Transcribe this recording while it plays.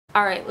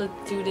Alright,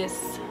 let's do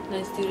this.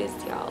 Let's do this,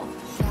 y'all.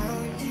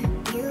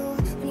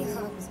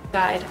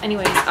 Guide.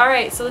 Anyways,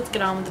 alright, so let's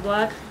get on with the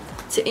vlog.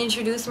 To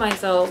introduce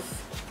myself,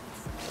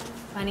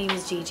 my name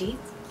is Gigi.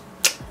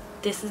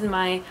 This is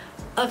my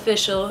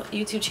official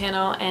YouTube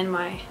channel and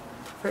my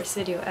first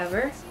video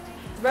ever.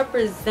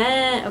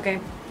 Represent. Okay,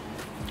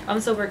 I'm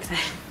super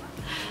excited.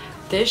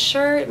 This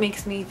shirt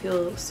makes me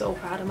feel so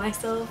proud of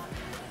myself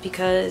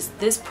because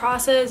this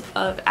process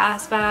of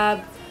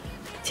ASVAB,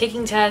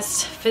 taking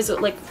tests,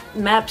 like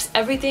maps,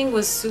 everything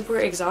was super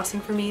exhausting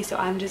for me. So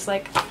I'm just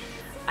like,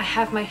 I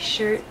have my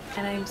shirt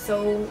and I'm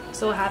so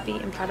happy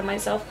and proud of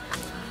myself.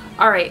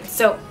 All right,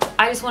 so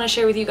I just want to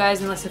share with you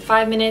guys in less than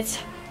 5 minutes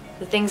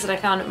the things that I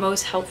found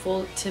most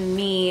helpful to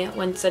me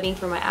when studying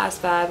for my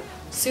ASVAB.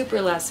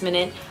 Super last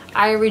minute.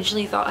 I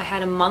originally thought I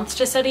had a month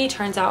to study.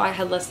 Turns out I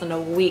had less than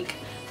a week.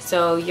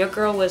 So your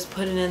girl was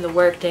putting in the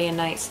work day and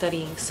night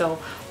studying. So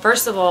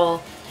first of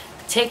all,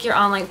 take your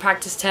online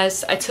practice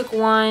test. I took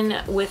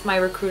one with my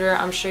recruiter.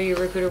 I'm sure your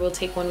recruiter will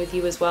take one with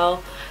you as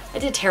well. I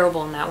did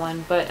terrible in that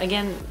one, but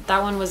again,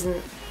 that one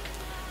wasn't.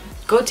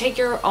 Go take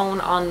your own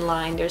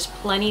online. There's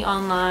plenty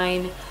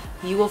online.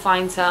 You will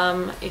find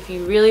some. If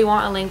you really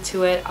want a link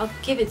to it, I'll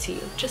give it to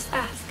you. Just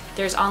ask.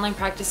 There's online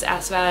practice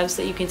ASVABs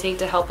that you can take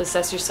to help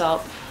assess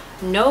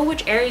yourself. Know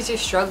which areas you're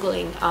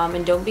struggling,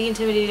 and don't be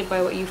intimidated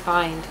by what you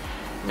find.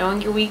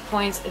 Knowing your weak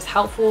points is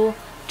helpful.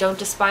 Don't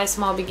despise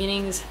small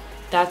beginnings.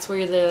 That's where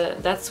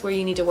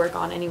you need to work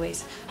on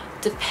anyways.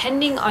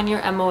 Depending on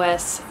your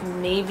MOS,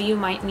 maybe you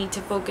might need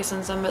to focus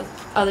on some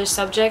other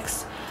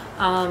subjects,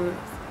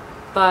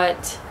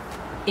 but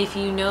if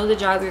you know the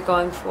job you're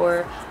going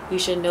for, you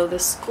should know the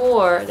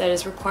score that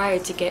is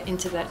required to get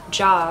into that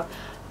job,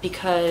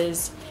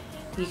 because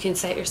you can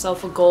set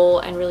yourself a goal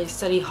and really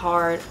study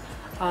hard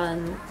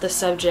on the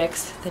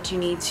subjects that you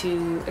need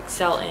to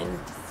excel in.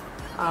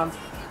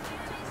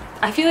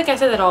 I feel like I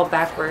said that all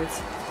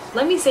backwards.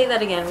 Let me say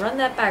that again. Run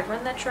that back.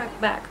 Run that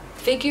track back.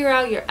 Figure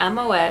out your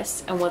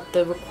MOS and what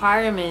the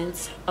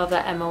requirements of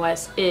that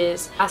MOS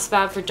is.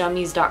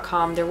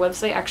 ASVABfordummies.com. Their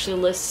website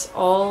actually lists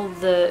all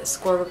the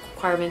score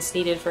requirements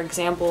needed. For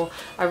example,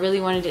 I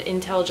really wanted an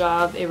Intel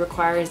job. It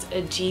requires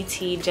a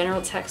GT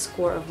General Tech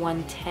score of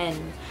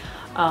 110.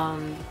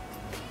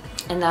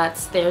 And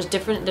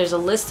there's a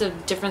list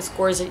of different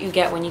scores that you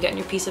get when you get in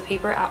your piece of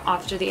paper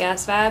after the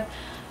ASVAB.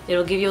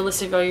 It'll give you a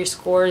list of all your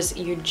scores.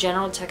 Your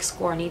general tech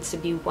score needs to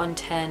be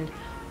 110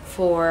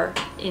 for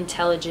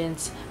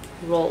intelligence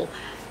role.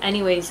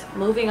 Anyways,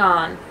 moving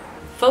on.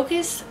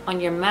 Focus on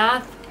your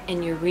math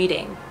and your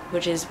reading,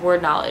 which is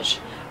word knowledge.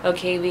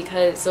 Okay,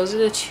 because those are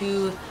the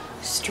two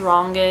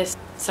strongest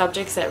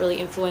subjects that really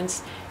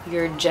influence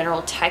your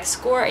general tech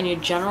score, and your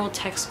general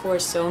tech score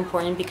is so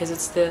important because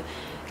it's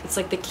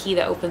like the key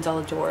that opens all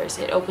the doors.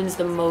 It opens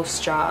the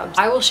most jobs.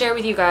 I will share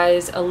with you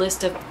guys a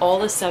list of all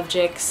the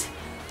subjects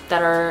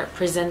that are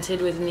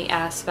presented within the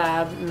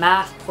ASVAB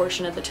math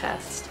portion of the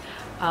test.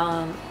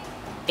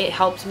 It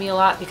helped me a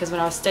lot because when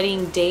I was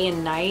studying day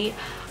and night,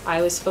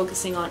 I was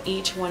focusing on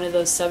each one of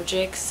those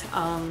subjects.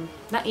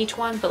 Not each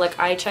one, but like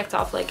I checked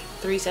off like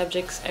 3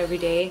 subjects every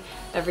day,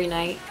 every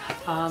night,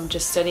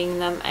 just studying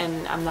them.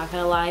 And I'm not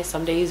gonna lie,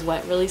 some days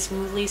went really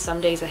smoothly. Some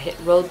days I hit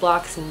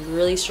roadblocks and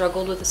really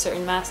struggled with a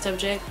certain math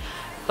subject,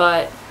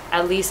 but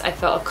at least I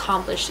felt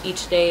accomplished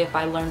each day if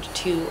I learned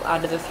 2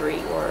 out of the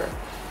 3, or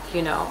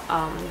you know,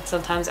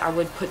 sometimes I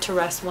would put to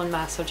rest one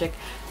math subject,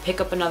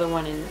 pick up another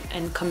one,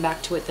 and come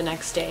back to it the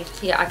next day.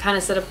 Yeah, I kind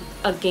of set up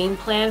a game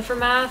plan for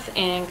math,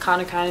 and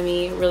Khan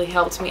Academy really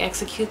helped me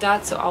execute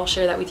that, so I'll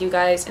share that with you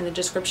guys in the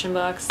description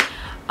box.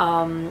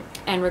 And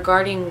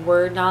regarding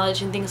word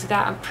knowledge and things like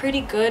that, I'm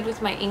pretty good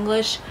with my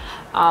English.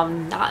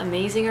 Not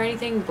amazing or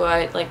anything,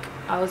 but like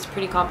I was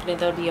pretty confident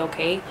that would be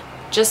okay.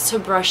 Just to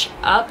brush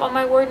up on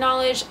my word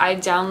knowledge, I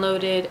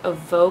downloaded a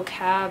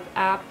vocab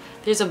app.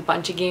 There's a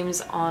bunch of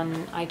games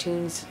on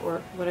iTunes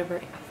or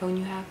whatever phone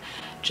you have.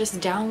 Just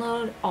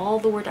download all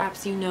the word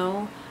apps you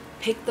know,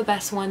 pick the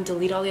best one,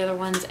 delete all the other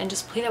ones, and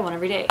just play that one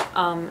every day.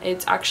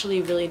 It's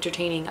actually really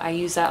entertaining. I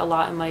use that a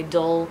lot in my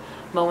dull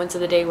moments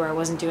of the day where I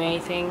wasn't doing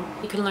anything.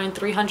 You can learn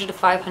 300 to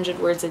 500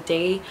 words a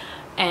day,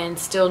 and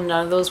still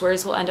none of those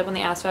words will end up on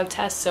the ASVAB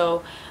test.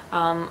 So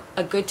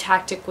a good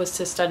tactic was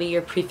to study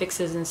your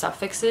prefixes and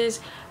suffixes,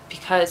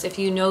 because if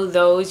you know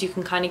those, you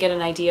can kind of get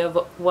an idea of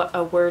what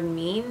a word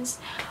means.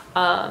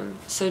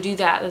 So do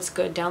that. That's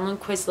good. Download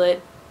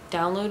Quizlet,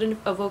 download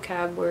a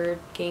vocab word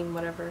game,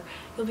 whatever.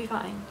 You'll be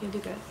fine. You'll do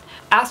good.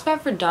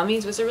 ASVAB for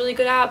Dummies was a really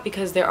good app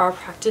because there are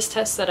practice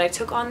tests that I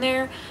took on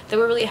there that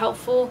were really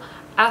helpful.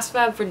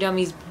 ASVAB for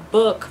Dummies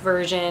book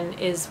version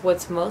is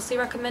what's mostly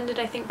recommended,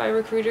 I think, by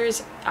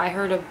recruiters. I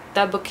heard of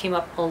that book came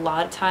up a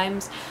lot of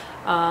times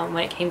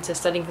when it came to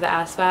studying for the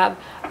ASVAB.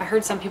 I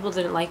heard some people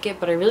didn't like it,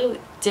 but I really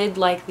did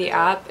like the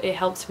app. It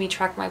helped me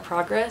track my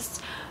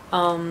progress.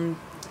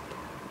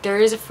 There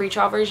is a free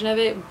trial version of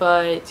it,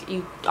 but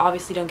you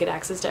obviously don't get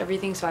access to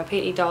everything, so I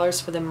paid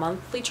 $8 for the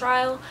monthly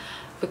trial.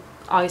 But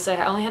obviously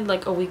I only had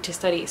like a week to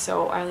study,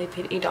 so I only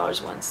paid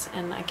 $8 once,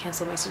 and I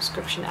canceled my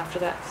subscription after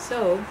that.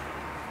 So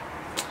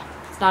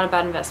not a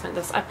bad investment.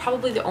 That's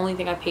probably the only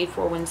thing I paid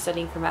for when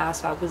studying for my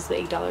ASVAB was the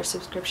 $8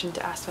 subscription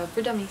to ASVAB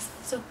for Dummies.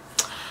 So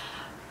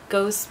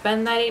go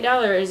spend that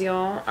 $8,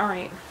 y'all. All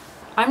right.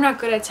 I'm not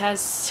good at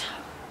tests.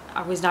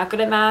 I was not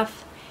good at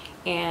math.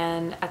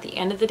 And at the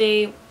end of the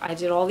day, I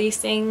did all these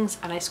things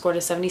and I scored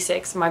a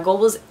 76. My goal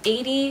was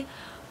 80,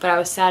 but I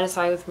was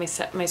satisfied with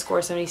my score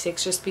of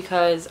 76 just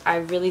because I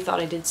really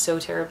thought I did so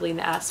terribly in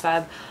the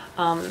ASVAB.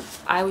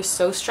 I was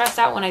so stressed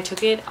out when I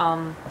took it.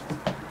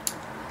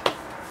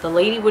 The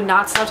lady would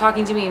not stop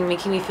talking to me and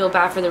making me feel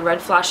bad for the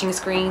red flashing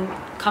screen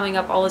coming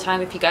up all the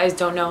time. If you guys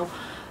don't know,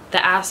 the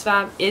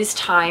ASVAB is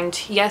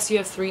timed. Yes, you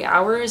have 3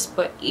 hours,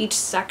 but each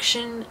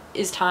section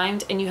is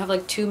timed and you have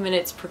like 2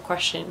 minutes per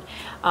question.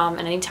 And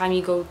anytime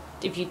you go,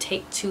 if you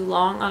take too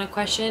long on a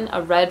question,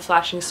 a red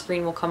flashing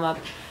screen will come up.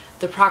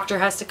 The proctor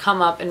has to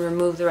come up and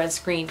remove the red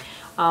screen.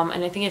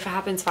 And I think if it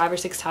happens 5 or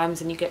 6 times,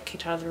 then you get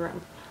kicked out of the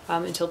room.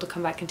 Until to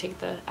come back and take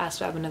the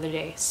ASVAB another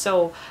day.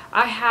 So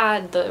I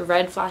had the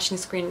red flashing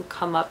screen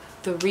come up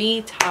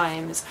 3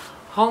 times.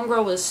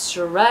 Homegirl was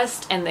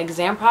stressed and the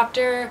exam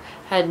proctor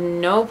had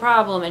no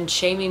problem in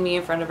shaming me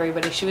in front of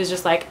everybody. She was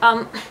just like,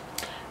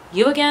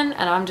 you again?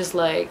 And I'm just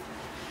like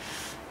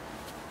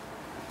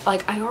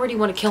I already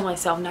want to kill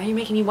myself. Now you're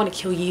making me want to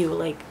kill you.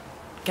 Like,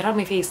 get out of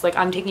my face. Like,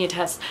 I'm taking a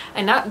test.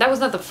 And that was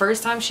not the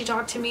first time she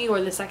talked to me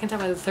or the second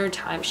time or the third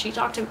time. She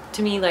talked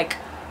to me like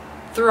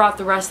throughout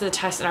the rest of the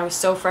test, and I was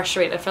so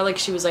frustrated. I felt like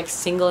she was like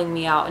singling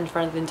me out in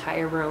front of the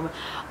entire room.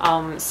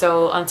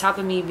 So on top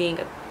of me being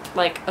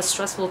a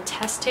stressful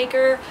test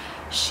taker,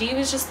 she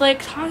was just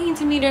like talking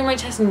to me during my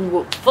test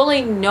and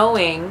fully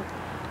knowing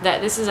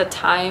that this is a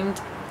timed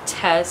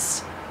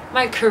test.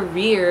 My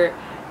career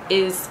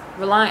is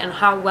reliant on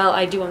how well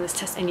I do on this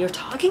test, and you're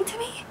talking to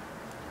me?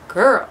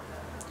 Girl.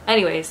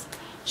 Anyways,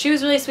 she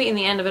was really sweet in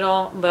the end of it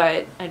all,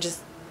 but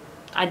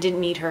I didn't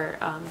need her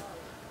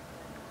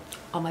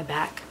on my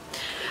back.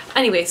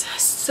 Anyways,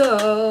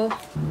 so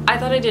I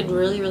thought I did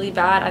really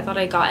bad. I thought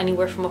I got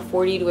anywhere from a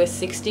 40 to a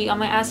 60 on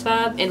my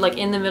ASVAB, and like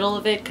in the middle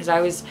of it, because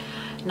I was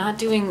not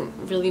doing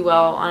really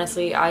well.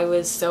 Honestly, I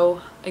was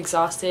so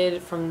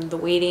exhausted from the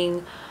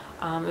waiting.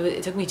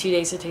 It took me 2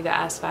 days to take the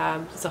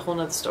ASVAB. It's a whole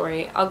nother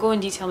story. I'll go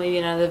in detail maybe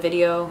in another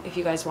video if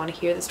you guys want to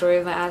hear the story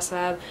of my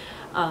ASVAB.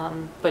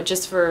 But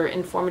just for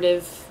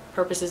informative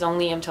purposes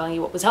only, I'm telling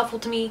you what was helpful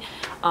to me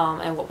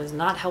and what was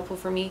not helpful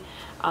for me.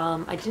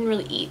 I didn't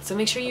really eat, so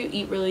make sure you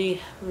eat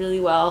really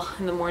well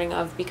in the morning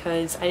of,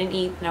 because I didn't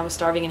eat and I was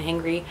starving and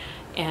hungry,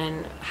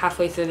 and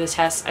halfway through the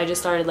test I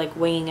just started like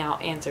weighing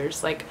out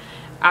answers. Like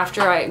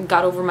after I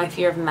got over my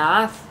fear of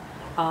math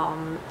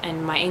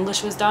and my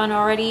English was done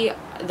already,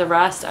 the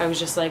rest I was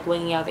just like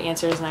weighing out the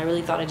answers, and I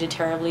really thought I did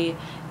terribly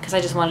because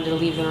I just wanted to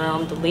leave the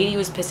room. The lady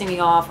was pissing me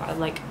off.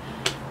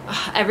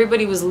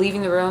 Everybody was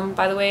leaving the room,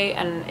 by the way,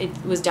 and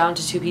it was down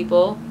to 2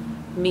 people,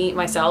 me,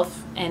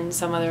 myself, and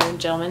some other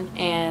gentleman,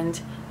 and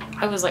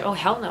I was like, oh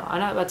hell no, I'm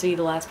not about to be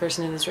the last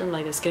person in this room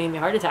like this getting me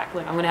a heart attack.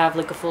 Like, I'm gonna have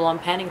like a full-on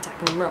panic attack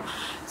in the room,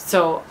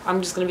 so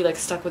I'm just gonna be like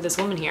stuck with this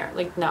woman here.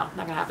 Like, no,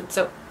 not gonna happen.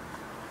 So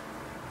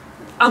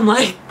I'm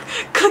like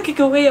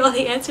clicking away all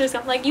the answers.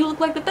 I'm like, you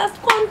look like the best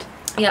one.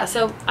 Yeah,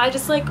 so I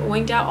just like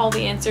winged out all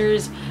the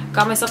answers,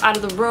 got myself out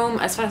of the room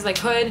as fast as I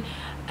could,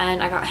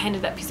 and I got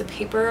handed that piece of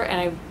paper,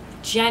 and I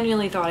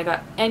genuinely thought I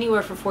got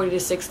anywhere from 40 to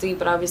 60,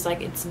 but I was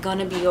like, it's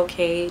gonna be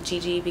okay,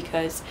 GG,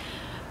 because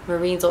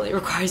Marines only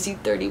requires you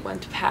 31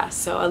 to pass,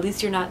 so at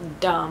least you're not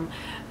dumb.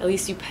 At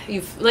least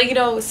you've like, you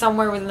know,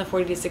 somewhere within the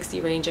 40 to 60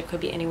 range. It could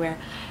be anywhere.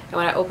 And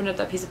when I opened up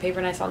that piece of paper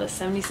and I saw the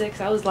 76,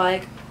 I was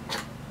like,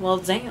 well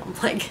damn,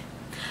 like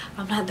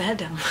I'm not that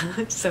dumb.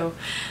 So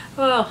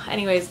well,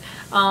 anyways,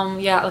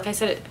 yeah, like I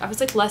said, I was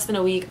like less than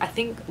a week. I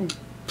think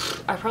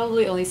I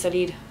probably only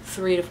studied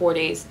 3 to 4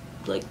 days,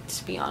 like,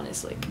 to be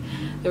honest. Like,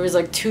 there was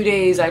like 2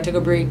 days I took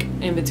a break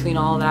in between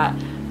all of that.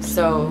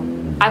 So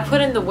I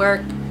put in the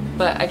work,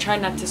 but I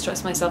tried not to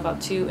stress myself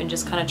out too, and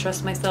just kind of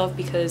trust myself,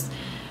 because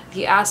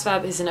the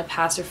ASVAB isn't a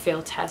pass or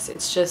fail test.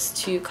 It's just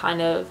to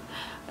kind of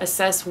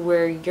assess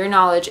where your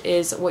knowledge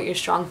is, what your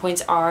strong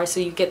points are,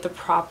 so you get the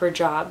proper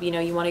job. You know,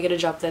 you want to get a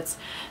job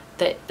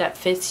that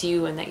fits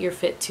you and that you're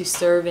fit to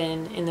serve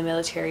in the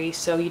military.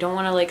 So you don't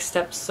want to like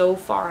step so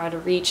far out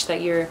of reach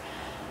that you're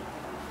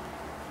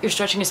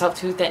stretching yourself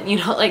too thin, you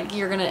know, like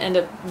you're gonna end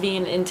up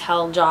being an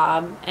intel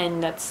job,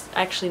 and that's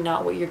actually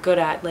not what you're good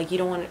at. Like, you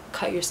don't want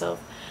to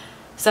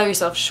sell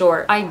yourself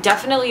short. I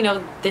definitely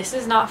know this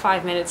is not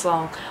 5 minutes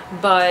long,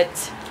 but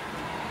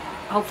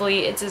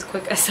hopefully it's as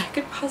quick as I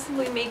could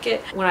possibly make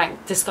it. When I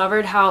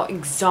discovered how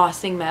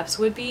exhausting MEPS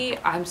would be,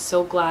 I'm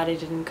so glad it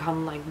didn't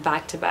come like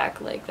back to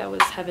back. Like, that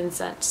was heaven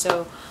sent.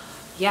 So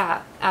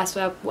yeah,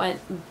 ASVAB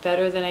went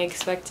better than I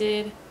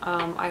expected.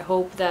 I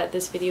hope that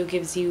this video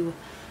gives you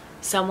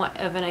somewhat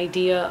of an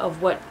idea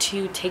of what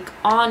to take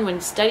on when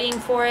studying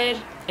for it.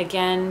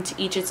 Again,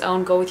 to each its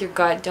own. Go with your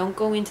gut. Don't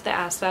go into the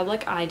ASVAB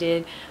like I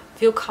did.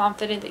 Feel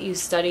confident that you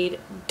studied.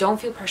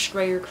 Don't feel pressured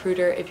by your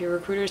recruiter. If your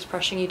recruiter is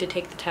pressuring you to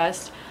take the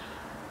test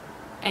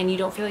and you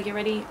don't feel like you're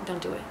ready,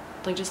 don't do it.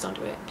 Like, just don't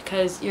do it,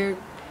 because you're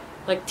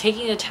like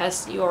taking the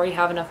test, you already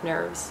have enough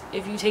nerves.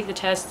 If you take the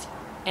test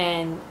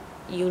and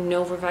you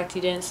know for a fact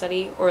you didn't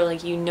study, or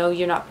like you know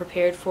you're not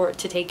prepared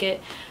to take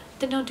it,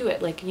 then don't do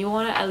it. Like, you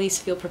want to at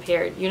least feel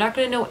prepared. You're not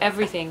going to know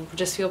everything,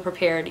 just feel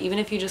prepared. Even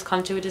if you just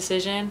come to a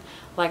decision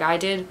like I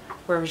did,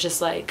 where it was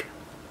just like,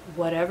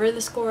 whatever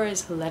the score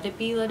is, let it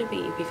be,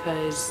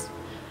 because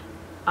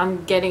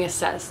I'm getting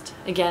assessed.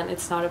 Again,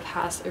 it's not a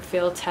pass or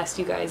fail test,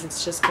 you guys.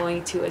 It's just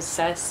going to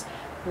assess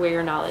where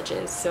your knowledge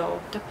is. So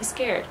don't be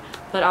scared.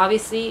 But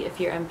obviously, if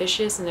you're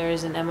ambitious and there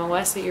is an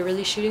MOS that you're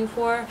really shooting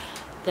for,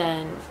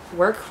 then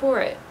work for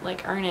it,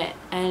 like earn it.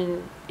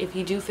 And if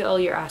you do fail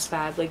your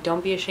ASVAB, like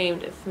don't be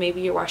ashamed. If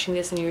maybe you're watching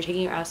this and you're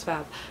taking your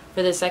ASVAB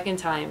for the second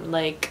time,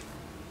 like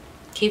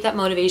keep that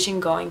motivation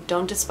going.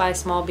 Don't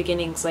despise small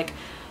beginnings. Like,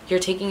 you're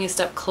taking a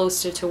step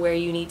closer to where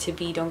you need to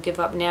be. Don't give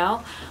up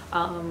now.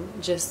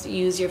 Just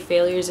use your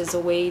failures as a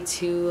way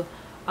to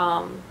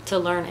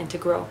learn and to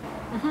grow.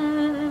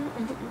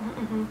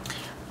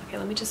 Okay,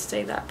 let me just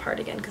say that part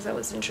again because that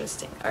was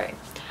interesting. All right.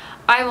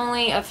 I'm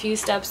only a few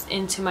steps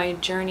into my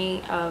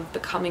journey of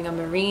becoming a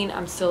Marine.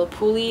 I'm still a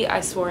poolee.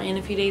 I swore in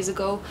a few days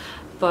ago,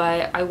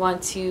 but I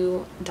want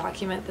to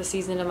document the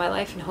season of my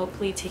life and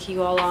hopefully take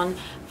you all on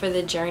for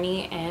the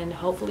journey and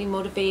hopefully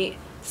motivate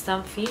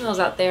some females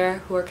out there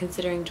who are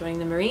considering joining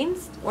the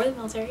Marines or the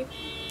military.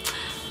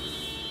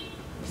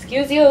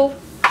 Excuse you.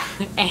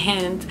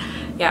 And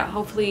yeah,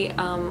 hopefully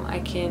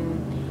I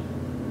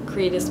can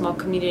create a small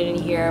community in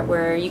here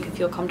where you can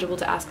feel comfortable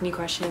to ask me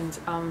questions.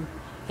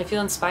 I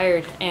feel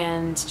inspired,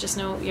 and just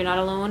know you're not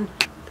alone.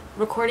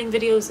 Recording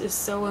videos is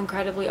so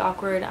incredibly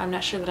awkward. I'm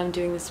not sure that I'm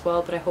doing this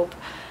well, but I hope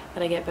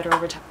that I get better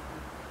over time.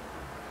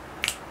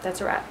 That's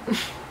a wrap.